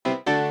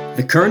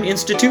The Current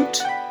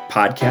Institute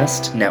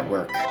Podcast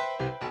Network.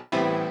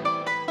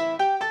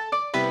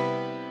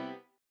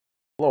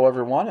 Hello,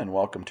 everyone, and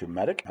welcome to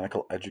MEDICC,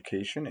 Medical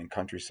Education in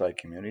Countryside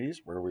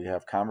Communities, where we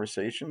have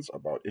conversations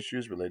about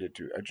issues related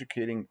to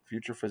educating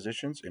future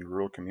physicians in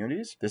rural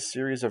communities. This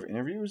series of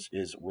interviews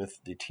is with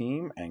the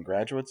team and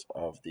graduates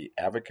of the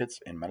Advocates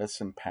in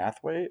Medicine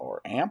Pathway,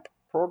 or AMP,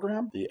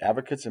 program. The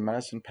Advocates in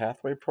Medicine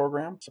Pathway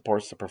program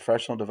supports the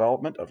professional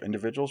development of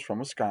individuals from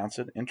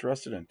Wisconsin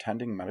interested in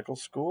attending medical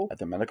school at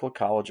the Medical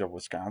College of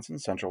Wisconsin,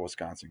 Central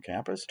Wisconsin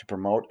campus to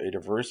promote a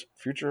diverse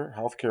future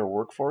healthcare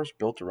workforce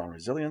built around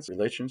resilience,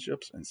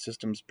 relationships, and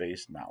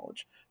systems-based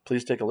knowledge.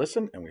 Please take a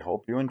listen, and we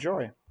hope you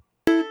enjoy.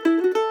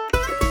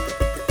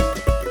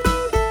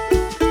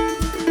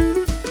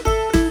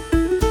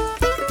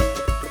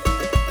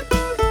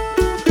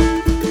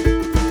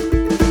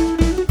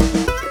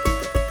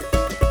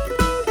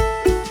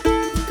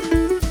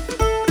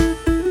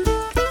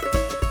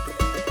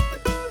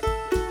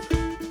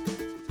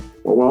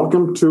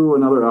 Welcome to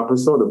another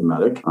episode of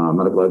MEDICC,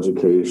 Medical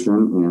Education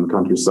in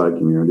Countryside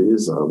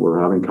Communities.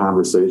 We're having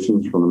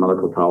conversations from the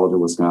Medical College of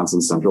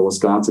Wisconsin, Central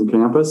Wisconsin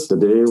campus.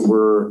 Today,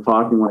 we're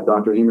talking with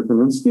Dr. Amy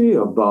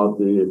Kaminsky about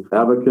the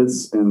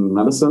Advocates in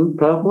Medicine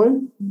Pathway.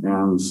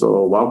 And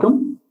so,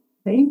 welcome.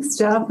 Thanks,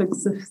 Jeff.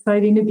 It's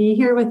exciting to be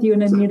here with you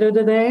and Anita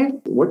today.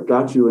 What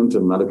got you into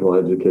medical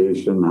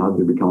education? How did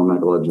you become a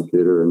medical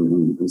educator?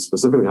 And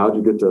specifically, how did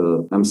you get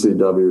to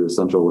MCW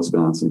Central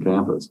Wisconsin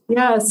campus?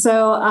 Yeah,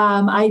 so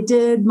I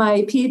did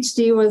my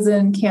PhD was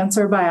in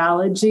cancer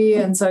biology.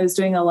 And so I was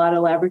doing a lot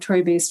of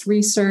laboratory-based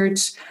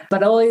research,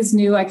 but always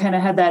knew I kind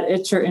of had that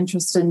itch or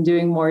interest in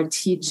doing more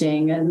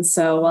teaching. And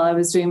so while I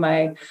was doing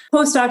my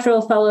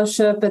postdoctoral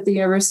fellowship at the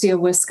University of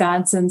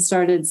Wisconsin,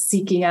 started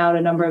seeking out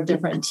a number of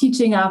different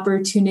teaching opportunities.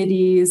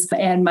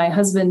 And my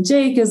husband,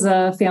 Jake, is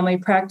a family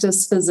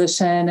practice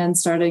physician and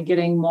started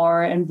getting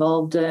more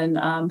involved in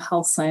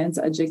health science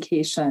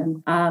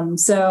education.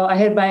 So I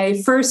had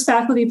my first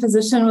faculty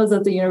position was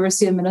at the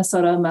University of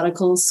Minnesota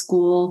Medical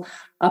School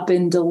up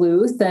in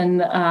Duluth.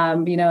 And,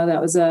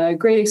 that was a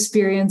great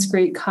experience,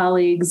 great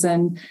colleagues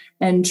and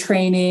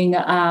training.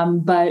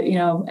 But,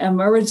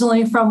 I'm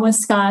originally from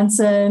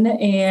Wisconsin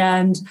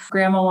and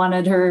grandma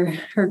wanted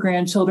her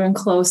grandchildren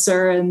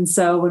closer. And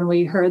so when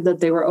we heard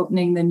that they were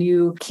opening the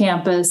new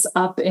campus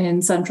up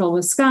in Central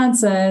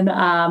Wisconsin,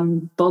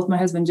 both my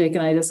husband, Jake,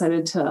 and I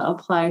decided to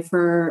apply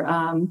for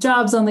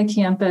jobs on the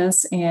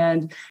campus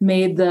and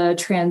made the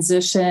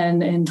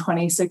transition in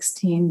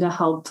 2016 to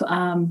help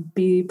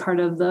be part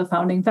of the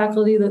founding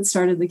faculty that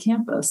started the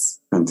campus.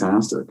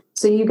 Fantastic.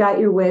 So you got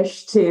your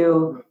wish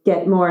to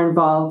get more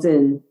involved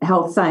in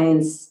health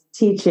science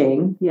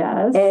teaching.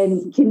 Yes.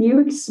 And can you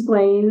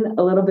explain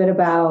a little bit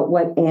about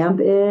what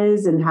AMP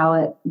is and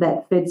how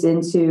that fits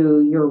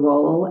into your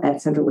role at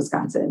Central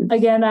Wisconsin?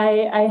 Again,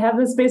 I have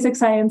this basic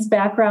science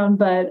background,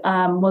 but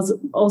was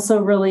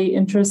also really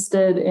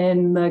interested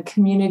in the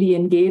community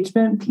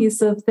engagement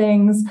piece of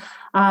things.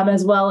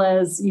 As well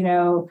as,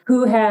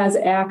 who has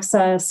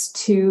access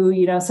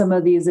to, some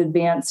of these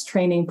advanced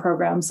training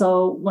programs.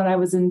 So when I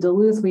was in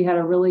Duluth, we had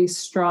a really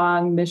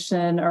strong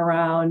mission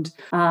around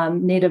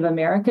Native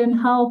American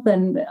health.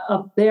 And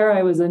up there,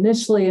 I was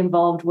initially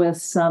involved with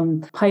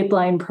some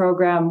pipeline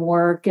program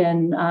work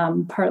and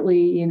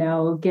partly,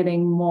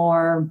 getting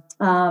more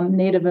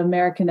Native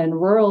American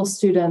and rural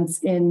students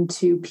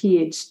into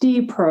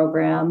PhD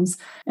programs.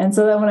 And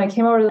so then when I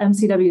came over to the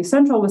MCW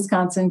Central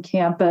Wisconsin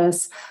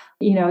campus,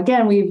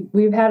 again,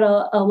 we've had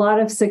a lot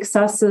of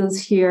successes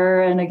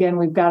here. And again,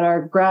 we've got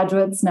our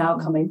graduates now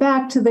coming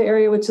back to the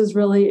area, which is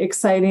really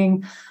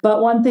exciting.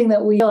 But one thing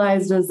that we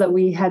realized is that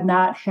we had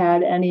not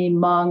had any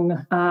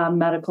Hmong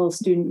medical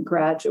student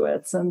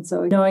graduates. And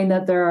so knowing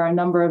that there are a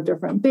number of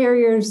different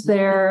barriers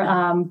there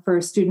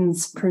for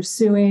students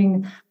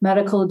pursuing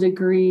medical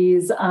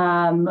degrees,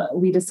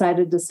 we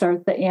decided to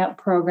start the AMP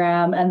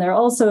program. And there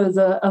also is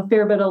a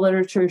fair bit of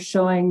literature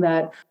showing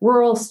that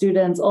rural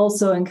students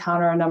also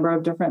encounter a number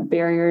of different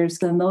barriers.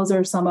 And those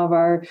are some of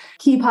our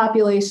key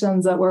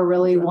populations that we're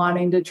really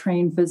wanting to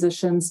train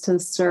physicians to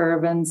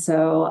serve. And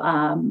so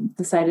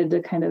decided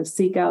to kind of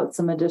seek out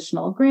some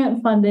additional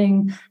grant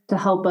funding to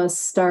help us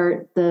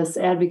start this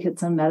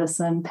Advocates in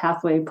Medicine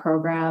Pathway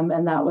program.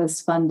 And that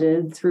was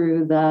funded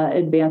through the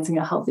Advancing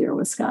a Healthier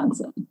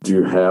Wisconsin. Do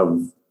you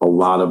have a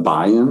lot of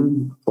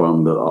buy-in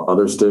from the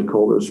other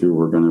stakeholders who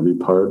were going to be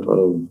part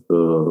of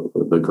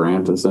the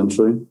grant,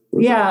 essentially?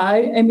 Yeah,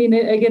 I mean,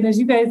 again, as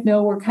you guys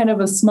know, we're kind of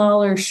a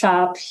smaller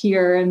shop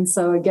here. And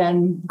so,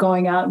 again,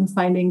 going out and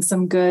finding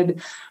some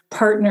good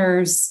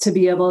partners to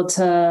be able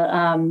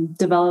to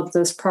develop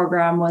this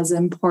program was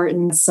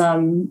important.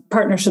 Some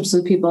partnerships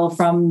with people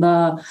from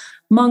the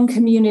Hmong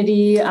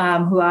community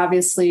who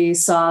obviously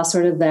saw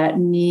sort of that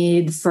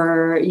need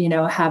for,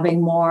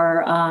 having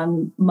more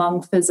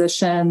Hmong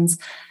physicians.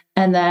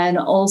 And then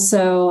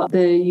also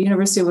the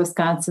University of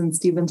Wisconsin,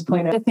 Stevens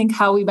Point. I think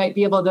how we might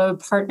be able to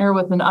partner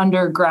with an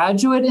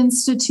undergraduate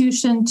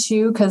institution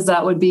too, because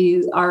that would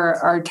be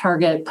our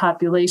target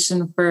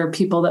population for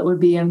people that would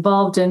be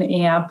involved in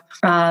AMP,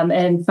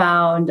 and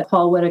found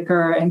Paul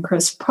Whitaker and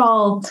Chris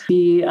Prahl to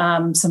be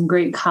some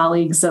great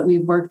colleagues that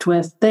we've worked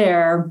with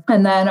there.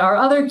 And then our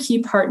other key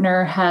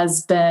partner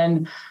has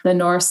been the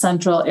North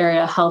Central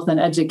Area Health and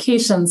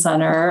Education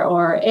Center,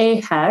 or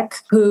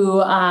AHEC,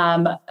 who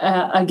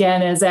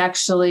again is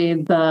actually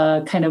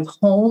the kind of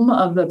home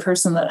of the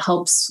person that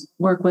helps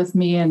work with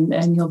me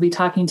and you'll be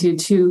talking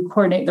to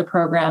coordinate the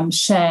program,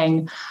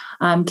 Shang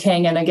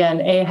King. And again,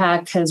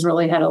 AHEC has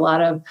really had a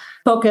lot of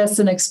focus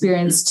and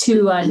experience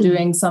too on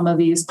doing some of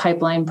these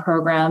pipeline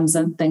programs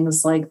and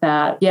things like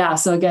that. Yeah.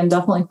 So again,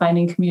 definitely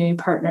finding community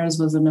partners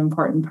was an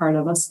important part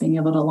of us being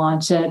able to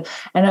launch it.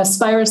 And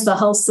Aspirus, the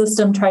health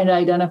system, trying to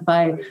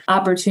identify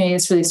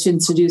opportunities for these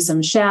students to do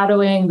some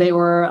shadowing. They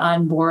were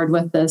on board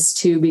with this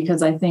too,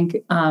 because I think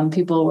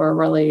people were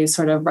really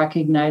sort of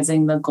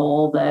recognizing the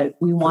goal that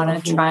we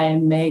want to try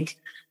and make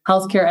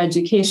healthcare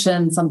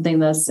education something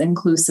that's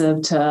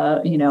inclusive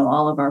to,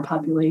 all of our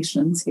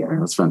populations here.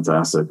 That's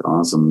fantastic.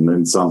 Awesome.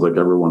 And it sounds like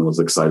everyone was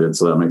excited.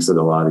 So that makes it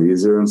a lot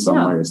easier in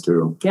some ways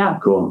too. Yeah.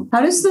 Cool.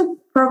 How does the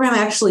program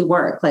actually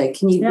work? Like,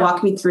 can you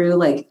walk me through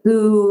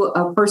who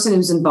a person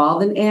who's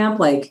involved in AMP,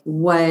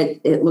 what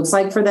it looks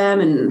like for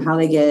them and how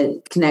they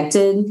get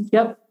connected?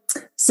 Yep.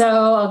 So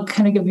I'll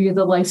kind of give you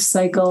the life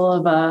cycle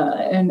of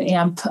an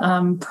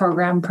AMP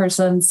program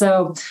person.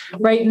 So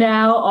right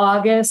now,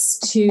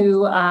 August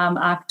to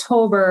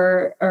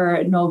October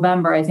or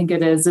November, I think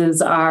it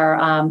is our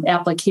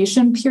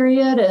application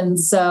period. And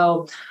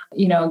so,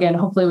 again,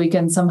 hopefully we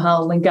can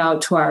somehow link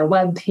out to our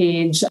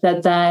webpage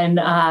that then,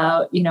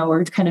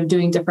 we're kind of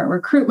doing different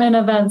recruitment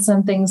events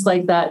and things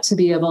like that to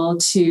be able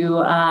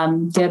to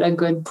get a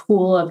good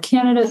pool of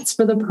candidates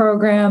for the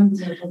program.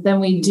 Then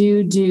we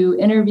do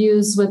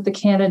interviews with the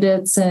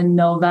candidates in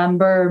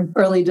November,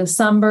 early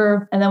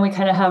December. And then we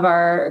kind of have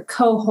our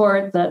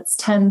cohort that's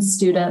 10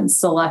 students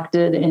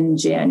selected in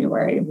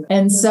January.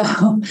 And so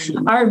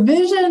our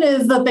vision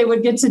is that they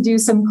would get to do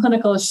some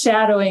clinical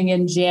shadowing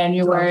in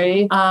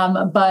January.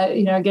 But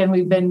again,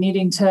 we've been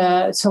needing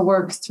to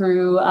work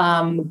through,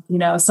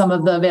 some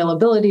of the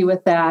availability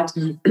with that.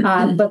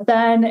 But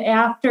then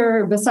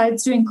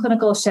besides doing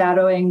clinical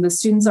shadowing, the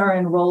students are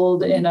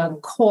enrolled in a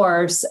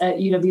course at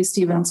UW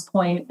Stevens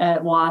Point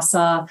at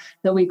Wausau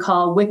that we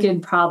call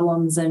Wicked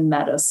Problems in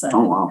Medicine.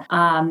 Oh,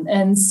 wow.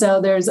 And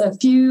so there's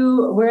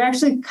we're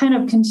actually kind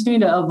of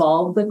continuing to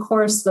evolve the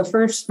course. The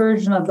first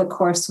version of the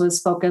course was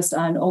focused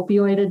on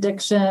opioid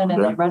addiction,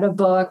 and I read a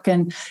book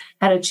and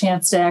had a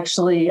chance to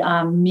actually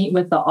meet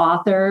with the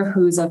author,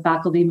 who's a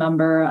faculty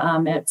member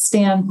at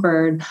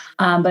Stanford.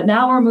 But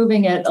now we're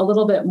moving it a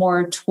little bit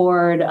more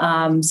toward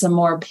some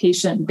more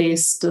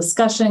patient-based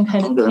discussion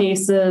kind of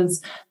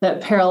cases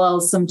that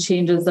parallels some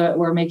changes that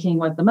we're making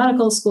with the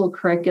medical school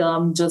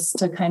curriculum, just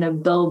to kind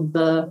of build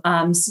the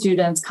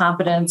students'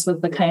 confidence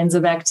with the kinds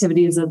of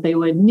activities that they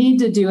would need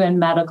to do in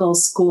medical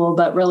school,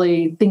 but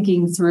really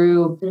thinking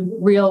through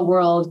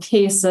real-world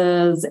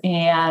cases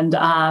and,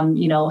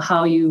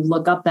 how you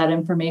look up that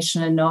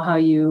information and know how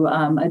you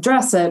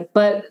address it.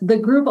 But the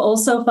group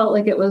also felt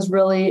like it was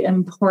really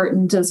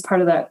important as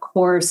part of that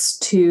course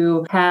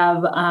to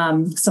have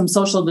some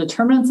social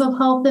determinants of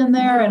health in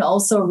there and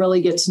also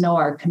really get to know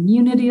our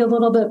community a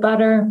little bit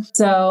better.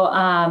 So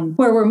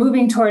where we're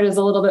moving toward is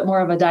a little bit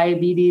more of a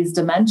diabetes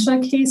dementia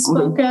case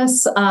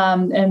focus.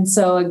 And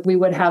so we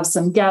would have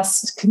some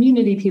guest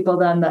community people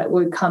then that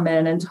would come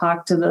in and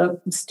talk to the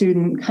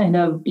student kind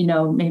of,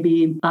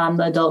 maybe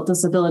the Adult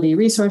Disability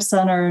Resource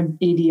Center,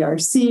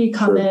 ADRC,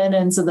 come in,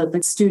 and so that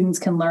the students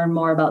can learn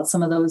more about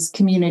some of those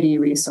community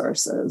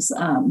resources.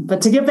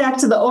 But to get back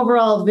to the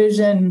overall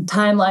vision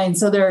timeline,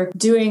 so they're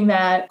doing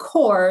that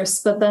course,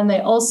 but then they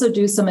also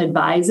do some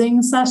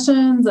advising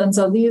sessions. And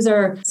so these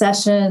are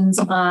sessions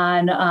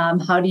on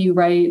how do you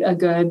write a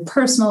good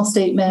personal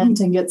statement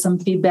and get some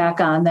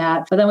feedback on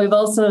that. But then we've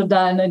also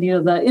done,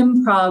 the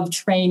improv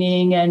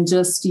training and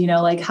just,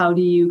 how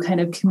do you kind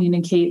of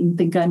communicate and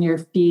think on your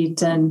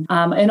feet. And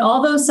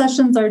all those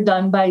sessions are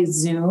done by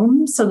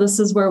Zoom. So this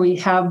is where we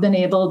have been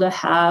able to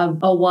have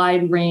a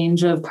wide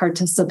range of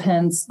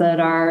participants that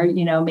are,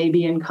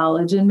 maybe in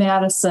college in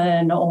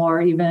Madison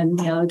or even,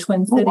 the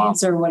Twin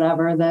Cities or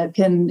whatever that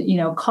can,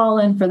 call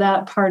in for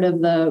that part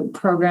of the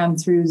program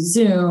through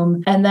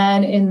Zoom. And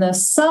then in the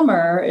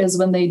summer is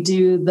when they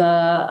do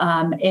the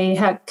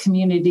AHEC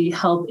Community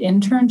Health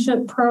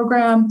Internship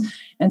Program.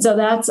 And so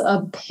that's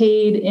a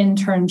paid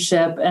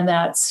internship, and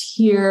that's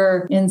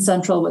here in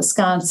central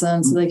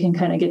Wisconsin. So they can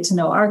kind of get to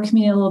know our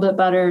community a little bit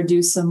better,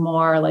 do some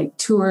more like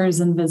tours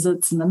and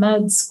visits in the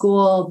med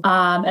school,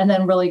 health, and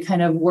then really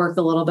kind of work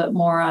a little bit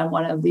more on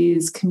one of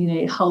these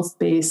community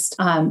health-based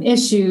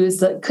issues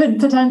that could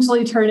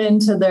potentially turn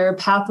into their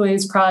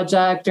Pathways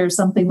project or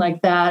something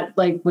like that,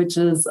 which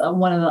is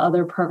one of the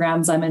other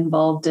programs I'm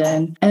involved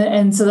in.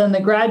 And so then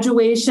the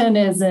graduation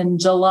is in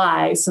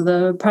July. So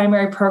the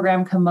primary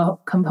program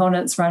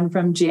components run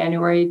from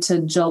January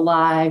to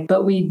July,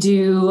 but we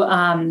do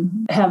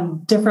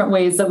have different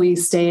ways that we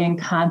stay in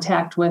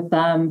contact with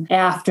them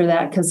after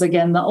that, because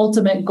again, the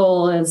ultimate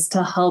goal is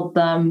to help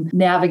them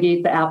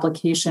navigate the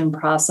application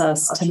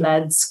process to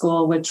med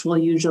school, which will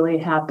usually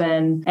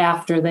happen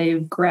after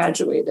they've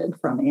graduated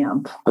from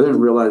AMP. I didn't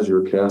realize you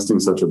were casting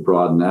such a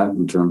broad net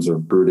in terms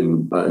of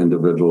recruiting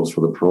individuals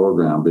for the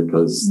program,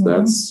 because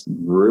that's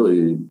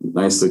really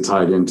nicely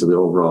tied into the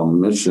overall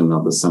mission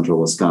of the Central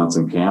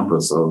Wisconsin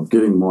campus of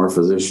getting more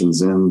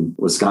physicians in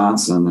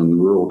Wisconsin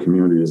and rural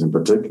communities in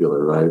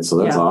particular, right? So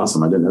that's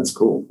awesome. That's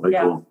cool.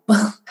 Cool.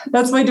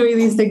 That's why doing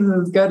these things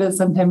is good, is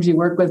sometimes you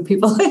work with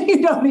people and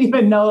you don't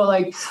even know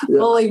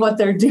fully what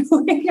they're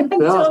doing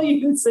until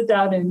you sit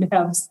down and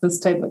have this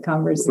type of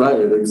conversation.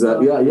 Right,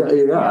 exactly.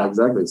 Yeah,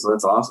 exactly. So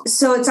that's awesome.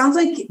 So it sounds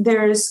like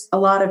there's a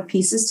lot of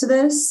pieces to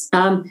this,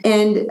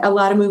 and a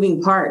lot of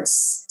moving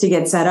parts to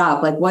get set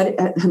up.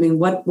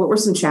 What were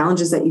some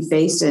challenges that you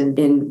faced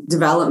in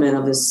development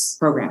of this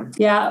program?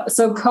 Yeah.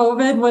 So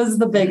COVID was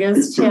the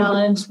biggest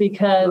challenge,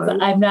 because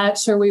I'm not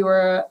sure we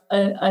were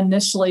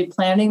initially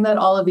planning that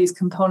all of these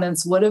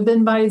components would have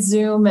been by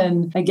Zoom.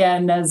 And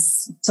again,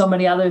 as so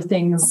many other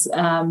things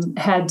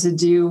had to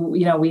do,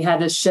 we had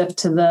to shift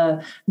to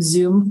the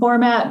Zoom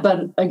format.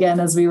 But again,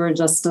 as we were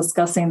just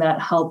discussing,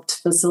 that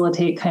helped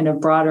facilitate kind of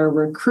broader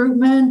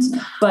recruitment.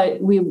 But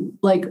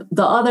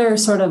the other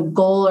sort of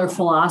goal or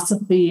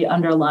philosophy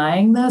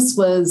underlying this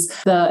was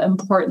the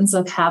importance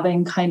of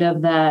having kind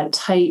of that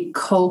tight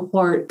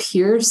cohort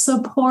peer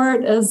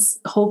support, as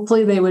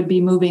hopefully they would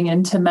be moving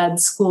into med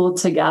school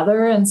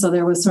together. And so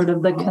there was sort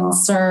of the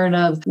concern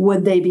of,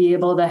 would they be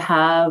able to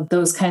have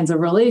those kinds of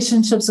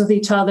relationships with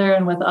each other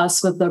and with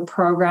us with the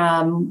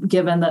program,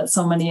 given that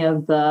so many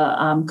of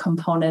the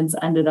components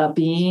ended up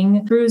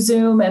being through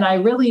Zoom. And I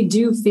really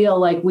do feel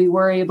like we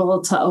were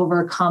able to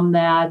overcome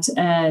that,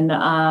 and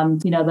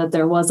that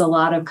there was a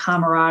lot of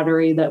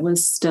camaraderie that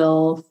was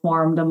still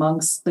formed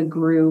amongst the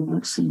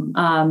group.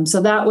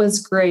 So that was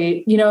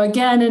great.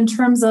 Again, in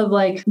terms of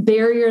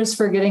barriers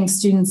for getting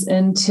students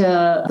into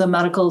the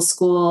medical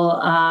school,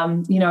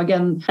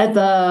 again, at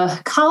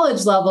the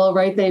college level,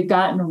 right, they've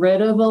gotten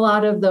rid of a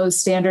lot of those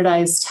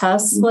standardized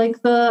tests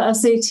like the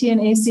SAT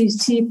and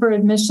ACT for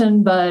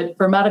admission. But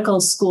for medical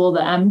school, the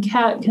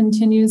MCAT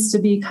continues to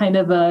be kind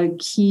of a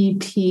key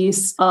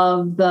piece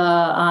of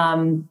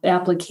the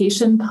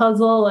application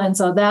puzzle. And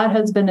so that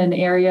has been an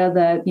area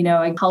that,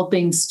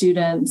 helping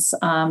students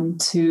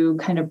to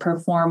kind of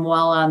perform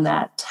well on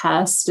that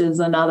test is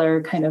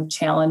another kind of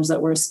challenge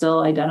that we're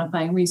still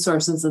identifying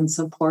resources and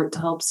support to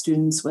help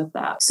students with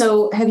that.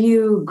 So have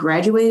you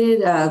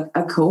graduated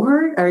a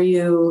cohort? Are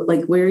you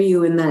where are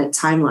you in that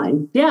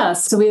timeline?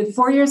 Yes. So we had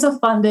 4 years of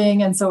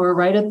funding. And so we're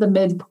right at the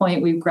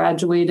midpoint. We've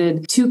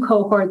graduated 2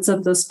 cohorts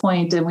at this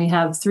point, and we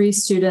have 3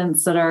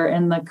 students that are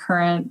in the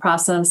current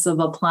process of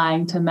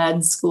applying to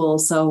med school.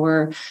 So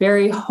we're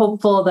very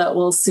hopeful that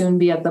we'll soon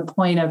be at the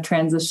point of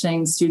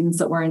transitioning students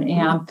that were in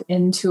AMP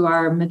into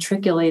our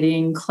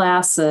matriculating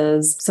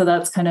classes. So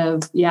that's kind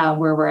of,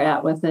 where we're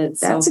at with it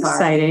so far. That's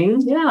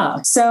exciting.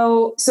 Yeah.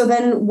 So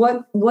then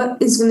what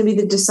is going to be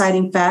the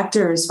deciding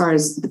factor as far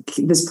as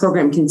this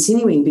program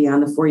continuing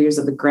beyond the 4 years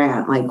of the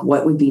grant?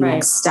 What would be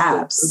next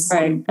steps?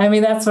 Right. I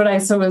mean, that's what I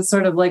saw was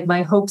sort of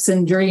my hopes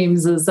and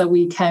dreams, is that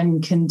we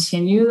can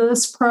continue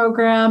this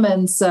program.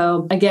 And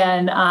so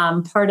again,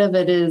 part of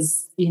it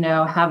is,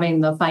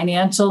 having the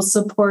financial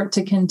support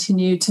to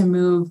continue to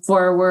move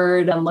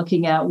forward and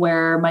looking at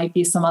where might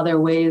be some other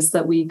ways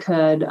that we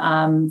could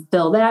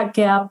fill that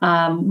gap.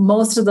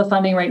 Most of the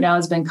funding right now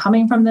has been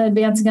coming from the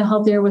Advancing a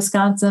Healthier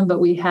Wisconsin, but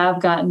we have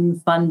gotten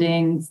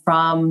funding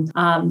from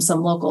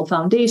some local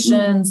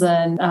foundations,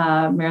 and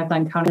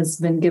Marathon County has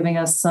been giving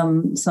us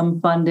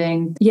some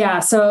funding. Yeah.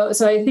 So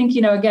I think,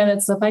 again,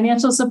 it's the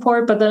financial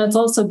support, but then it's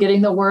also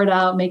getting the word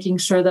out, making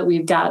sure that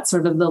we've got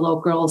sort of the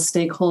local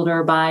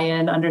stakeholder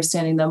buy-in,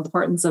 understanding the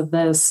importance of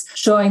this,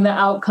 showing the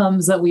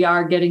outcomes that we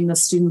are getting the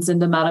students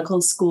into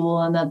medical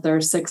school and that they're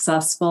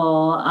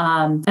successful.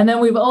 And then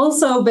we've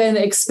also been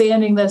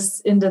expanding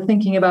this into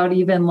thinking about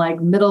even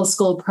middle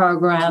school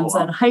programs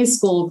and high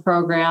school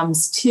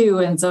programs too.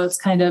 And so it's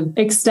kind of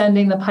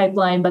extending the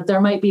pipeline, but there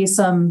might be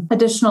some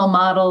additional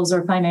models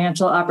or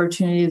financial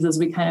opportunities as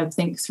we kind of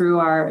think through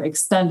our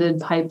extended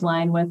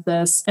pipeline with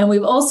this. And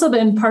we've also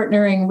been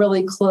partnering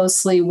really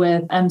closely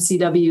with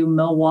MCW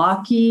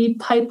Milwaukee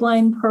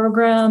pipeline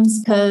programs.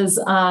 because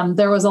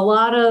there was a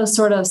lot of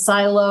sort of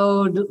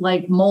siloed,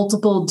 like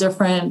multiple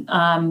different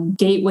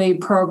gateway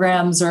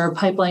programs or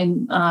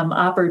pipeline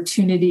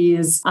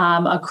opportunities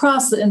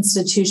across the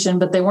institution,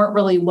 but they weren't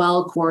really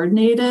well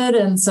coordinated.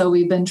 And so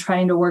we've been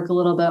trying to work a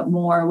little bit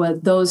more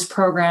with those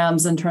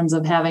programs in terms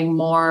of having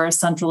more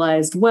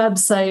centralized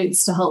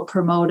websites to help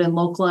promote and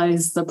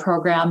localize the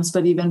programs,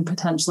 but even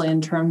potentially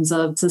in terms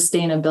of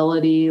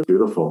sustainability.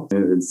 Beautiful.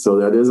 And so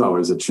that is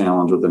always a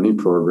challenge with any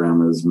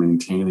program, is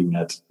maintaining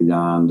it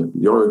beyond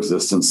your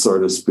existence, so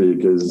to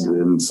speak.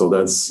 And so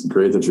that's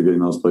great that you're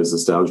getting those places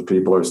established.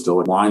 People are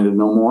still wanting to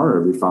know more.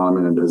 Have you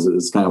found,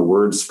 it's kind of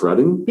word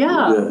spreading?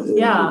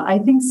 Yeah, I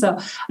think so.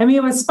 I mean,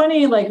 it was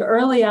funny, like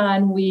early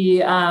on, we,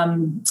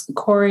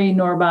 Corey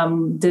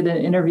Norbaum did an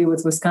interview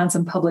with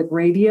Wisconsin Public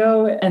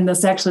Radio, and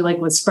this actually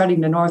was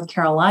spreading to North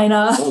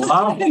Carolina. Oh,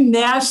 wow.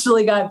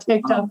 Nationally got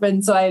picked up.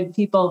 And so I had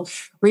people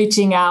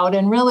reaching out,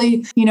 and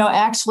really,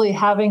 actually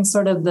having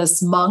sort of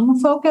this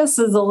Hmong focus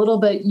is a little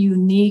bit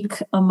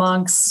unique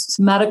amongst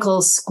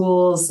medical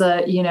schools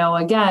that,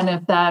 again,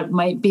 if that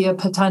might be a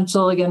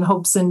potential, again,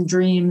 hopes and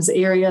dreams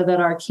area that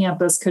our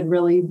campus could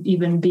really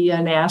even be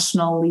a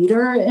national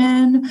leader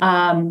in.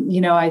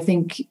 I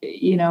think,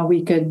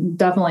 we could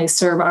definitely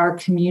serve our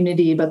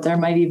community, but there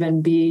might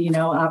even be,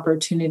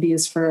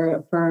 opportunities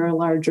for a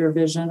larger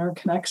vision or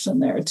connection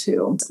there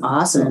too.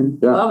 Awesome.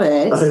 Yeah. Love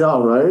it. I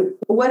know, right?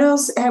 What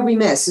else have we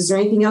missed? Is there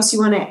anything else you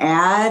want to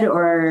add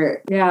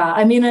or? Yeah,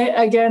 I mean,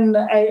 I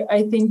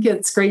think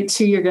it's great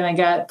too. You're going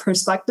to get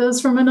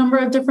perspectives from a number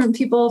of different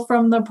people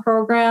from the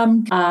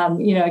program.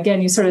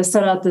 Again, you sort of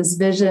set out this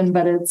vision,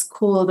 but it's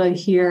cool to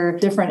hear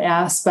different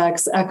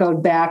aspects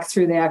echoed back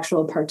through the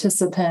actual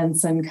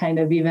participants and kind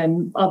of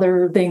even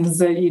other things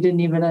that you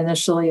didn't even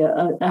initially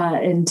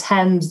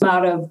intend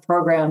out of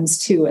programs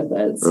too with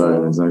it. So.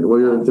 Right, exactly. Well,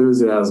 your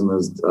enthusiasm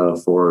is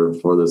for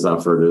this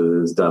effort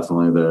is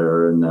definitely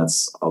there, and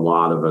that's a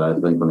lot of it, I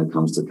think, when it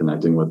comes to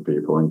connecting with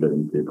people and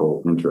getting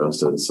people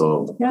interested.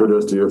 So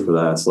kudos to you for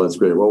that. So that's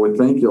great. Well, we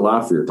thank you a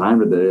lot for your time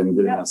today and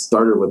getting us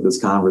started with this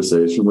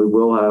conversation. We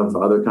will have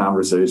other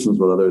conversations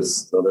with other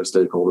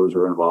stakeholders who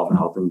are involved in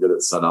helping get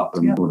it set up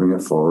and moving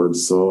it forward.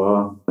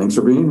 So thanks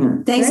for being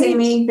here. Thanks, Great.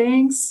 Amy.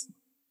 Thanks.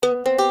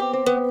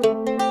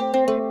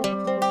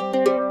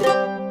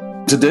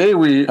 Today,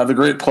 we have the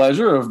great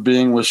pleasure of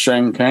being with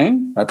Sheng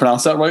Kang. I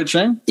pronounced that right,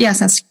 Sheng? Yes,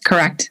 that's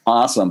correct.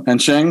 Awesome.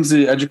 And Sheng's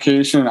the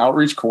Education and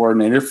Outreach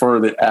Coordinator for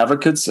the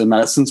Advocates in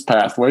Medicine's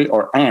Pathway,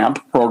 or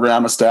AMP,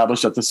 program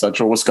established at the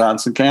Central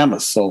Wisconsin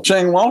campus. So,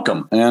 Sheng,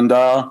 welcome. And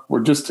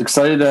we're just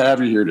excited to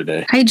have you here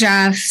today. Hi,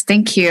 Jeff.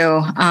 Thank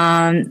you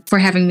for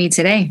having me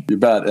today. You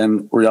bet.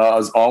 And we,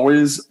 as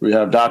always, we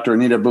have Dr.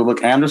 Anita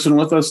Bublik-Anderson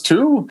with us,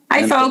 too.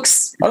 Hi,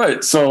 folks. All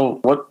right. So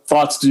what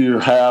thoughts do you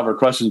have or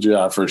questions do you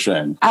have for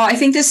Sheng? Oh, I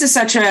think this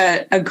is such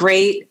a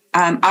great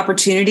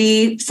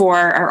opportunity for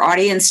our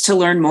audience to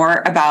learn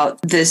more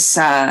about this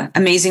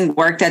amazing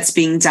work that's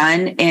being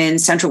done in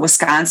Central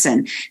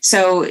Wisconsin.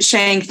 So,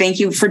 Sheng, thank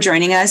you for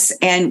joining us.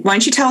 And why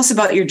don't you tell us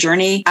about your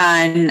journey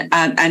on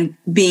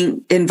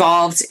being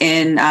involved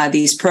in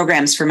these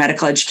programs for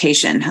medical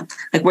education?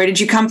 Like, where did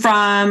you come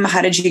from?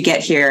 How did you get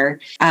here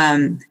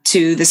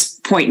to this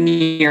point in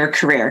your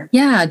career?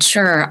 Yeah,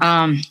 sure.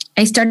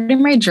 I started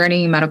my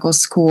journey in medical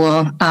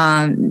school,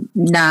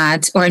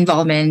 not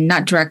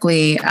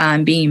directly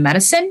being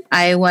medicine.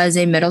 I was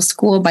a middle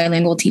school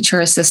bilingual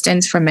teacher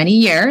assistant for many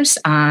years.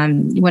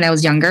 When I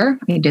was younger,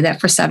 I did that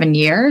for 7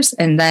 years.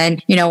 And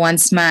then,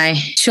 once my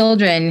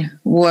children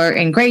were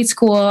in grade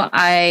school,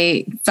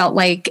 I felt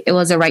like it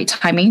was the right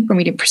timing for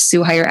me to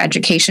pursue higher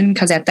education,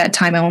 because at that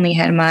time I only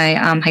had my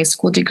high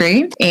school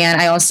degree.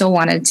 And I also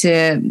wanted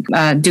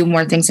to do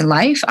more things in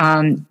life.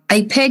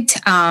 I picked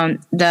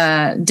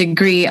the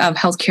degree of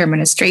healthcare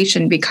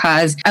administration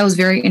because I was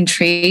very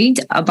intrigued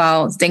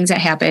about things that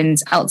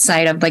happened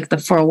outside of the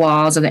four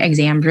walls of the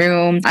exam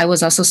room. I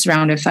was also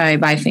surrounded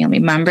by family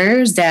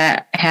members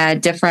that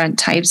had different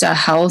types of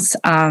health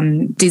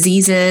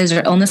diseases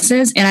or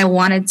illnesses, and I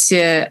wanted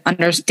to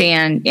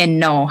understand and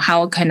know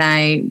how can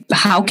I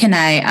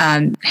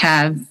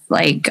have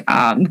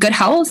good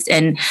health,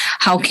 and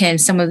how can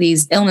some of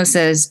these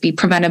illnesses be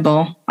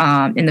preventable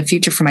in the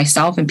future for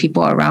myself and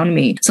people around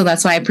me. So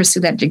that's why I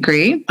pursued that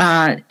degree.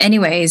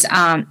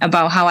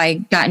 About how I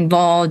got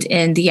involved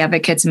in the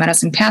Advocates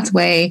Medicine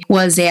Pathway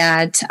was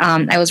that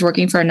I was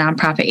working for a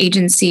nonprofit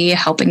agency,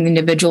 helping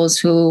individuals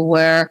who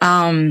were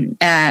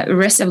at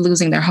risk of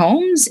losing their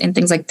homes and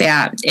things like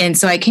that. And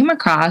so I came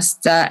across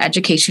the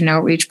education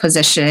outreach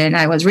position.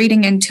 I was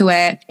reading into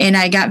it, and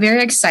I got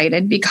very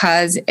excited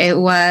because it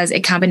was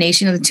a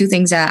combination of the two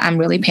things that I'm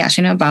really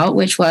passionate about,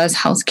 which was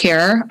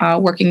healthcare,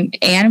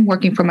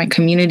 working for my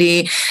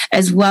community,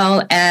 as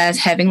well as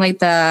having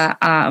the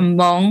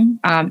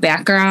Hmong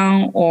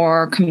background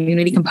or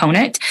community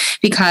component,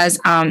 because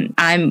I'm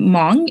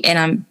Hmong and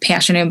I'm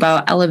passionate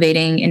about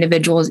elevating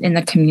individuals in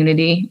the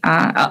community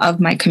of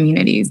my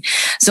communities.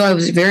 So I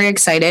was very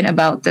excited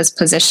about this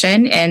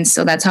position. And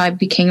so that's how I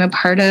became a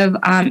part of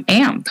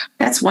AMP.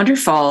 That's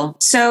wonderful.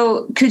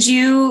 So could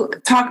you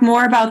talk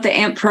more about the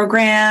AMP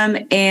program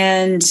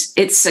and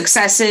its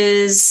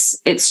successes,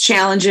 its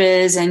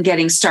challenges, and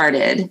getting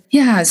started?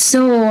 Yeah.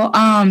 So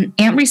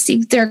AMP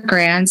received their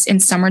grants in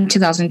summer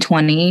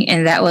 2020.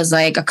 And that was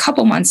like a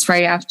couple months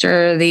right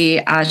after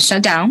the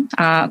shutdown,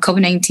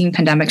 COVID-19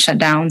 pandemic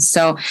shutdown.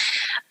 So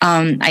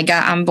I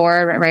got on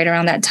board right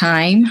around that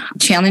time.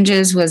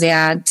 Challenges was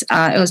that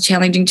it was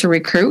challenging to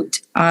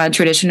recruit.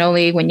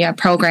 Traditionally, when you have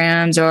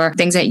programs or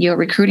things that you're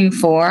recruiting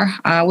for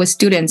with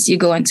students, you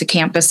go into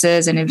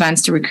campuses and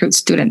events to recruit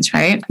students,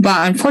 right?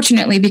 But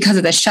unfortunately, because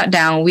of the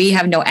shutdown, we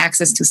have no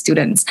access to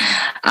students.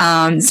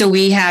 So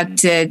we had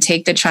to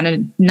take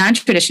the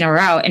non-traditional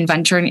route and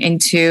venture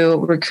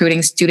into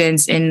recruiting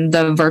students in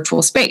the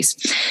virtual space.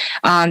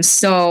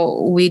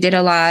 So we did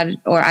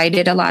I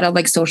did a lot of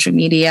like social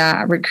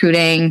media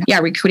recruiting. Yeah,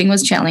 recruiting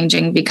was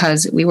challenging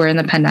because we were in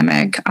the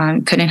pandemic,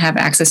 couldn't have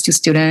access to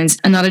students.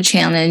 Another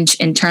challenge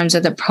in terms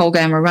of the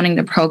program or running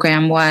the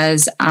program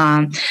was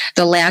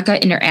the lack of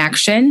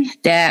interaction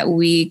that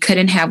we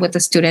couldn't have with the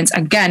students,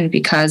 again,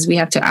 because we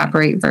have to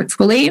operate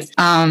virtually.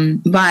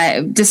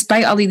 But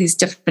despite all of these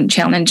different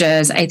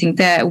challenges, I think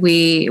that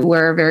we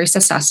were very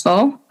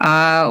successful.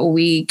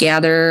 We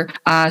gather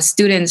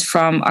students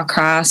from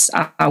across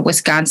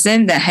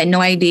Wisconsin that had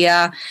no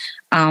idea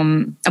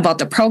about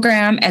the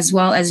program, as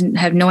well as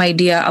have no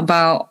idea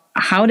about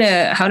how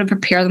to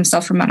prepare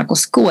themselves for medical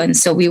school. And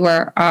so we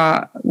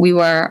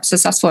were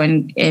successful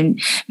in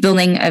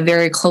building a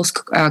very close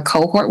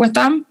cohort with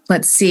them.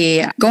 Let's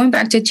see, going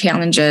back to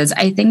challenges,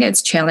 I think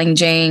it's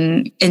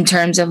challenging in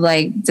terms of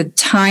like the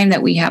time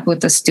that we have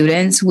with the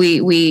students.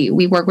 We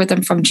work with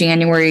them from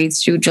January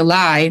through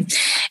July,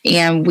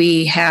 and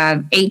we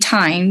have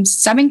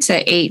 7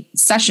 to 8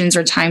 sessions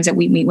or times that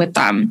we meet with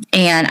them.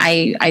 And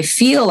I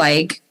feel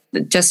like,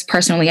 just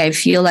personally, I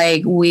feel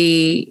like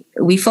we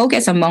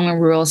focus on Hmong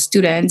and rural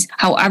students.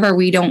 However,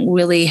 we don't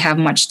really have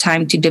much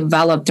time to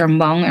develop their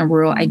Hmong and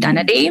rural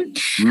identity.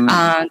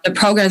 The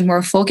program is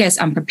more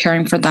focused on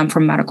preparing for them for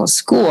medical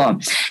school.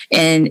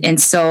 And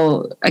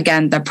so,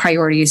 again, the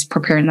priority is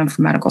preparing them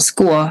for medical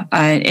school.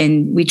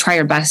 And we try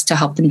our best to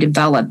help them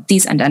develop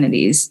these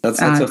identities.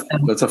 That's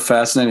a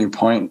fascinating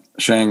point,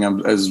 Shang,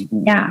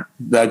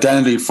 the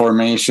identity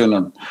formation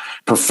and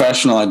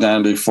professional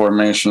identity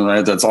formation,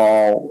 right? That's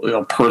all,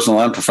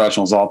 personal and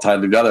professional is all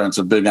tied together. And it's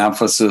a big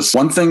emphasis.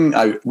 One thing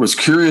I was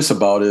curious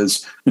about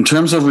is in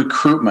terms of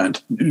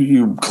recruitment,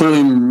 you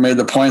clearly made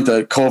the point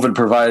that COVID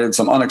provided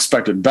some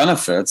unexpected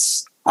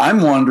benefits.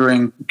 I'm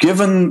wondering,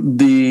 given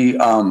the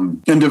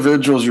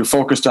individuals you're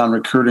focused on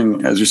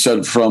recruiting, as you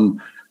said,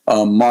 from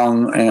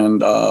Hmong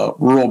and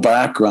rural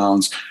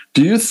backgrounds,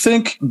 do you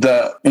think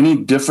that any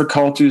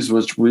difficulties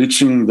with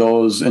reaching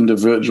those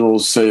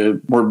individuals, say,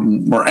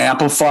 were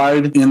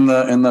amplified in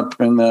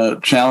the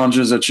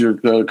challenges that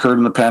occurred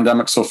in the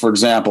pandemic? So, for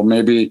example,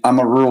 maybe I'm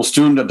a rural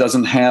student that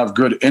doesn't have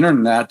good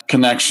internet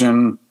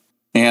connection,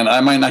 and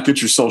I might not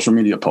get your social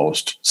media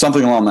post,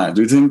 something along that.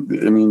 Do you think?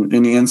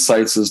 Any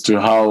insights as to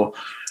how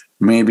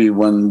maybe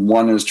when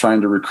one is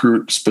trying to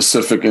recruit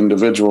specific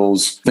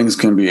individuals, things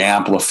can be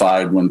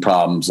amplified when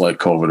problems like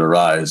COVID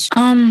arise?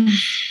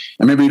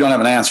 And maybe you don't have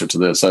an answer to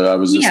this. I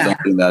was just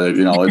thinking that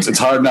it's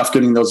hard enough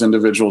getting those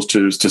individuals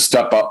to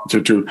step up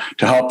to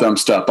help them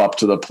step up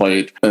to the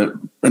plate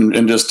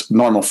in just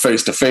normal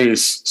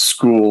face-to-face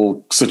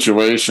school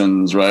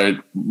situations, right?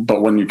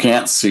 But when you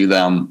can't see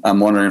them, I'm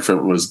wondering if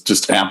it was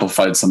just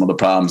amplified some of the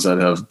problems that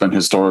have been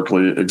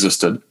historically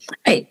existed.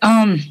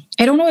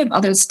 I don't know if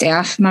other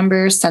staff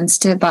members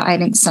sensed it, but I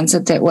didn't sense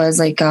it. It was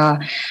like a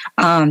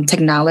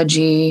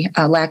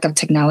lack of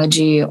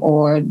technology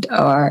or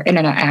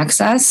internet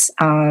access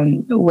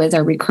with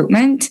our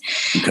recruitment.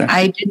 Okay.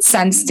 I did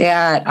sense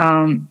that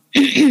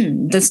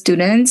the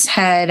students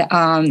had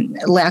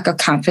lack of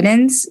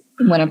confidence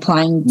when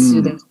applying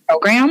to the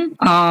program.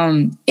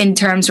 In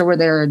terms of where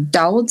they're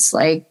adults,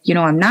 like,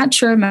 I'm not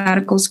sure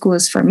medical school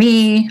is for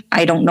me.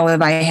 I don't know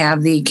if I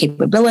have the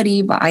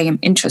capability, but I am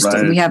interested.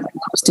 Right. We have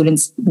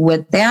students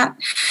with that,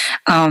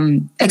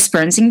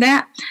 experiencing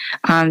that.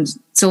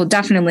 So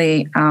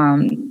definitely,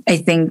 I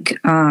think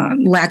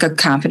lack of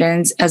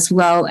confidence as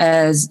well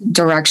as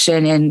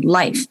direction in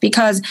life,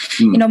 because,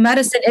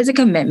 medicine is a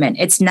commitment.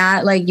 It's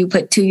not like you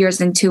put 2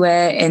 years into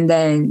it and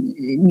then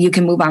you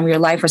can move on with your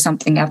life or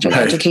something after the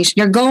education.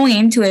 You're going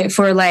into it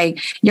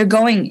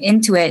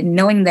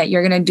knowing that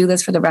you're going to do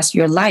this for the rest of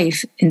your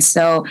life. And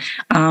so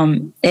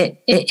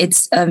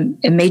it's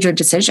a major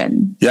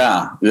decision.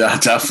 Yeah,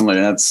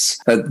 definitely. That's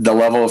at the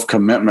level of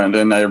commitment.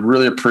 And I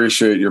really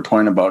appreciate your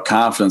point about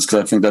confidence, because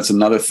I think that's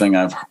another thing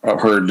I've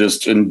heard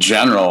just in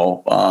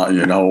general.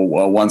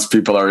 Once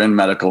people are in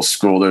medical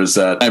school, there's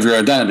that of your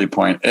identity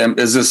point.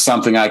 Is this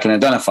something I can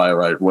identify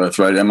with?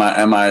 Right?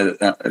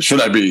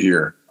 Should I be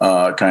here?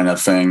 kind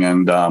of thing.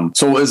 And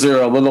so is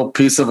there a little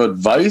piece of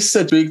advice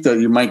that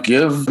you might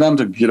give them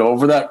to get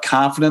over that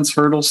confidence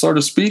hurdle, so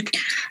to speak?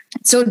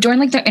 So during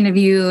like the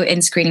interview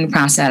and screening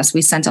process,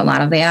 we sent a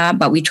lot of that,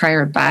 but we try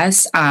our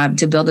best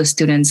to build the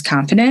students'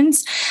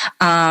 confidence.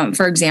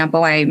 For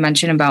example, I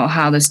mentioned about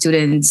how the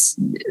students,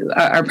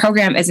 our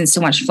program isn't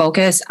so much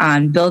focused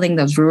on building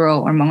those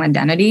rural or Hmong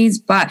identities,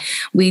 but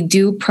we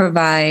do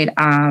provide,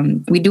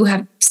 we do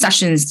have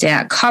sessions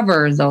that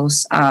cover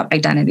those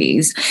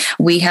identities.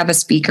 We have a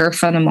speaker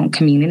from the Hmong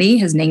community.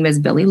 His name is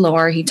Billy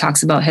Lore. He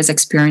talks about his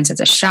experience as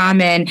a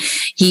shaman.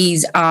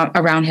 He's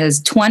around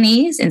his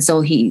 20s, and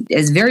so he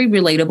is very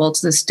relatable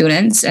to the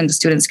students, and the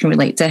students can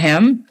relate to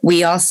him.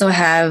 We also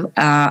have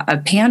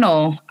a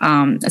panel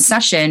a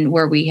session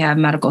where we have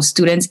medical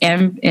students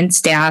and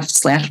staff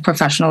 /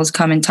 professionals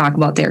come and talk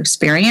about their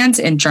experience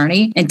and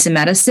journey into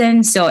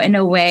medicine. So in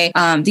a way,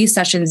 these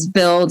sessions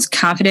build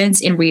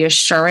confidence and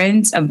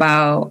reassurance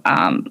about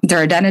their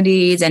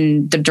identities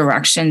and the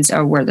directions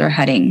of where they're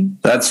heading.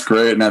 That's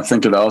great. And I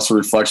think it also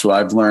reflects what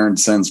I've learned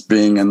since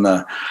being in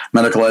the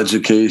medical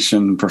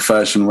education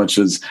profession, which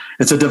is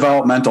it's a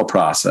developmental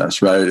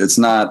process, right? It's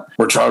not,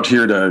 we're out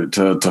here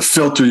to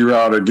filter you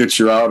out or get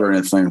you out or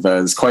anything like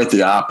that. It's quite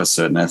the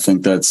opposite. And I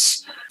think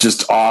that's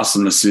just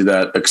awesome to see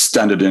that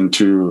extended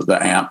into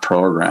the AMP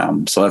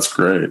program. So that's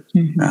great.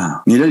 Mm-hmm. Yeah.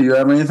 Nita, you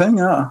have anything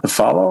to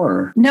follow?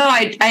 Or? No,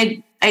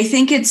 I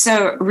think it's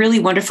a really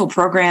wonderful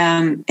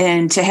program,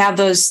 and to have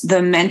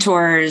the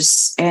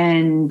mentors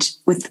and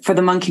for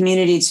the Hmong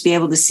community to be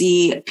able to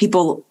see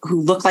people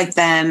who look like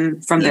them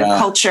from their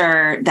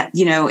culture that,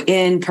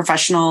 in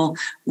professional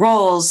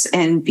roles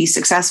and be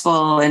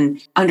successful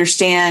and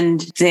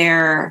understand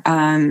their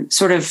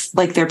sort of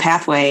like their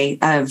pathway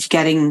of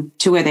getting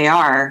to where they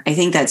are. I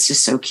think that's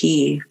just so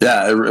key.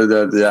 Yeah,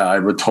 I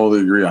would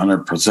totally agree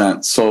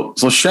 100%.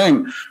 So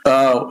Sheng,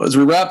 as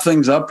we wrap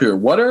things up here,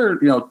 what are,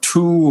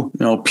 two,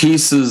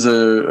 pieces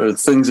or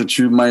things that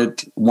you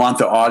might want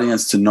the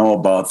audience to know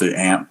about the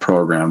AMP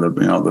program?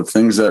 The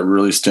things that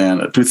really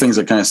two things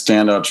that kind of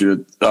stand out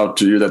to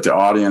you that the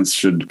audience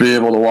should be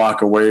able to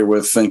walk away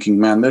with thinking,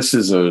 man, this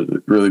is a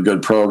really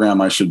good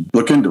program. I should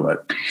look into it.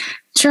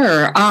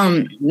 Sure.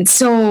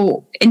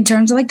 So in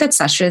terms of like the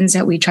sessions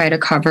that we try to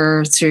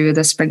cover through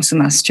the spring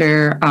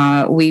semester,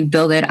 we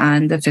build it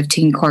on the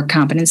 15 core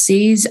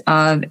competencies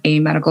of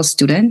a medical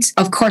student.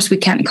 Of course, we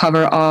can't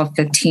cover all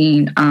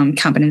 15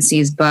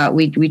 competencies, but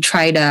we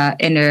try to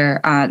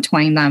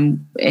intertwine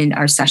them in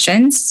our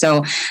sessions.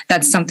 So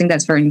that's something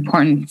that's very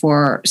important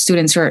for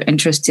students who are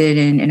interested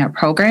in our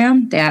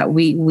program, that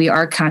we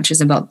are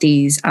conscious about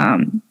these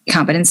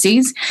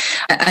competencies.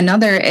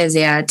 Another is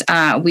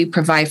that we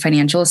provide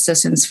financial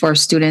assistance for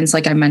students,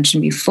 like I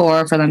mentioned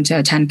before, for them to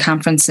attend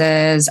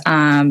conferences,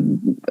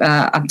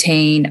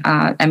 obtain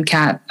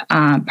MCAT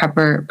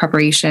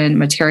preparation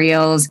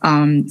materials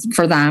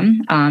for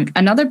them.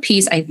 Another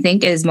piece I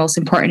think is most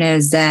important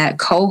is that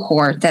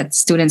cohort that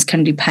students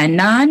can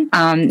depend on,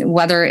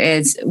 whether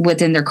it's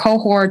within their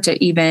cohort or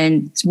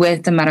even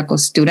with the medical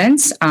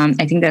students.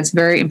 I think that's a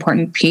very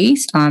important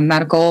piece.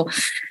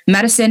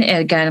 Medicine,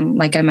 again,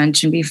 like I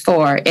mentioned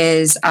before,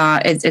 is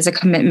a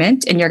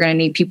commitment, and you're going to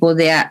need people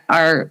that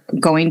are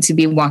going to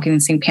be walking the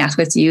same path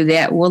with you,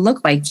 that will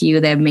look like you,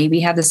 that maybe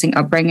have the same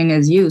upbringing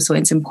as you. So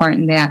it's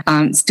important that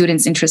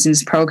students interested in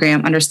this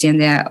program understand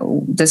that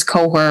this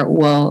cohort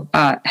will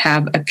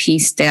have a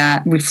piece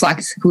that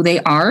reflects who they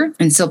are,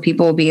 and so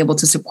people will be able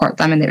to support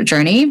them in their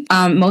journey.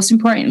 Most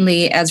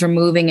importantly, as we're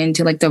moving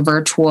into like the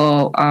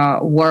virtual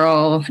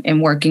world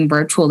and working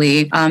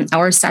virtually,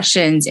 our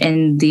sessions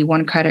in the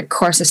 1 credit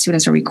course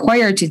students are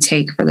required to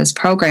take for this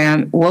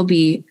program will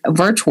be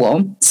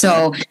virtual.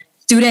 So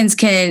students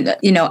can,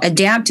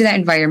 adapt to that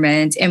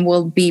environment and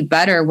will be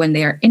better when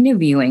they are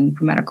interviewing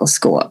for medical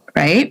school,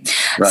 right?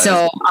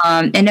 So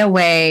in a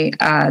way,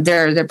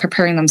 they're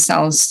preparing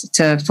themselves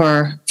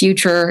for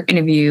future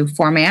interview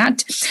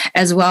format,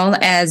 as well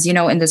as,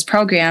 in this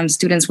program,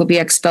 students will be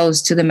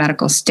exposed to the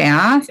medical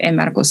staff and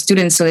medical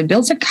students. So it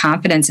builds their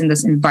confidence in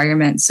this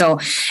environment. So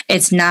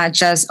it's not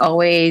just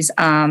always,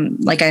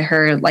 like I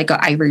heard, like an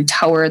ivory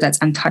tower that's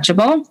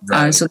untouchable.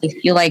 Right. So they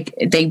feel like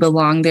they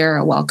belong there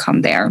or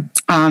welcome there.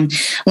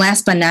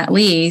 Last but not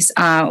least,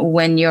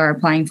 when you're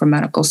applying for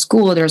medical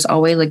school, there's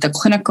always like the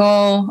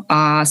clinical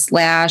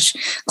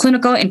 /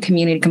 clinical and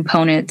community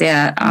component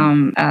that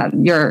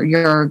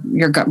you're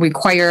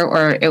require,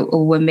 or it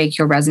would make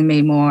your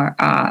resume more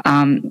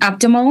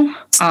optimal.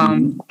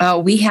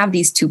 We have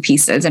these two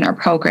pieces in our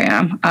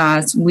program.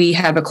 We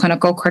have a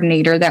clinical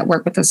coordinator that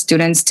work with the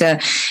students to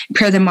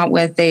pair them up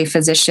with a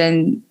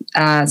physician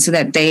so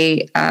that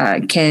they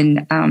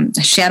can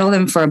shadow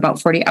them for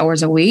about 40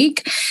 hours a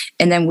week.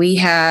 And then we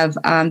have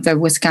the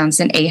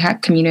Wisconsin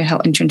AHEC Community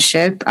Health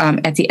Internship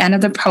at the end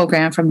of the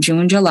program from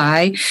June,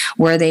 July,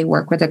 where they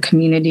work with a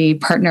community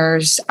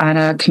partners on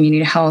a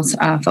community health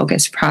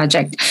focused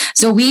project.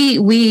 So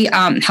we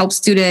help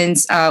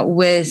students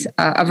with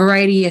a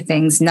variety of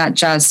things, not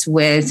just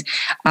with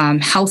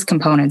health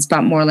components,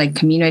 but more like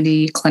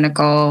community,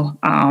 clinical,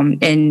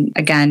 and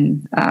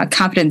again,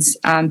 competence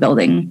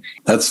building.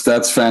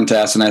 That's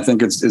fantastic. And I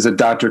think is it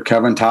Dr.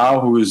 Kevin Tao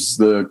who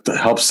is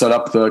helps set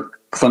up the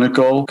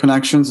clinical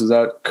connections. Is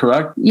that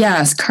correct?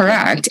 Yes,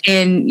 correct.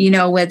 And,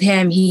 with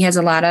him, he has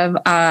a lot of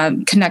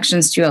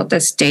connections throughout the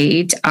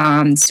state.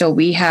 So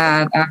we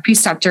have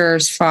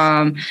preceptors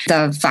from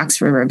the Fox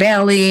River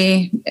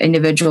Valley,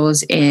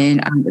 individuals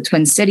in the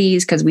Twin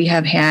Cities, because we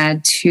have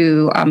had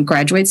 2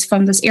 graduates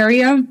from this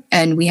area,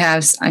 and we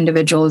have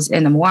individuals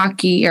in the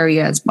Milwaukee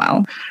area as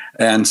well.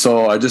 And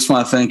so I just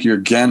want to thank you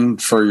again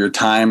for your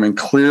time. And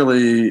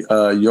clearly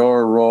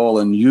your role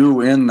and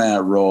you in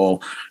that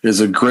role is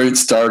a great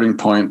starting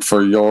point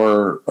for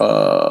your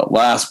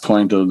last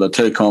point of the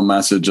take-home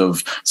message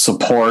of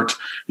support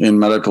in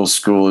medical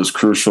school is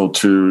crucial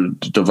to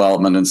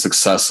development and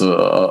success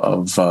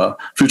of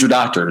future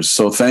doctors.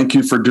 So thank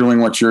you for doing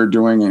what you're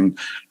doing and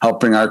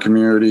helping our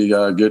community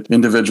get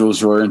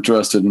individuals who are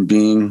interested in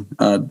being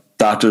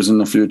doctors in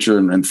the future,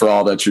 and for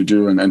all that you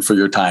do and for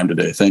your time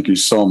today. Thank you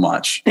so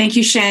much. Thank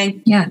you, Shane.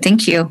 Yeah,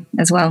 thank you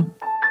as well.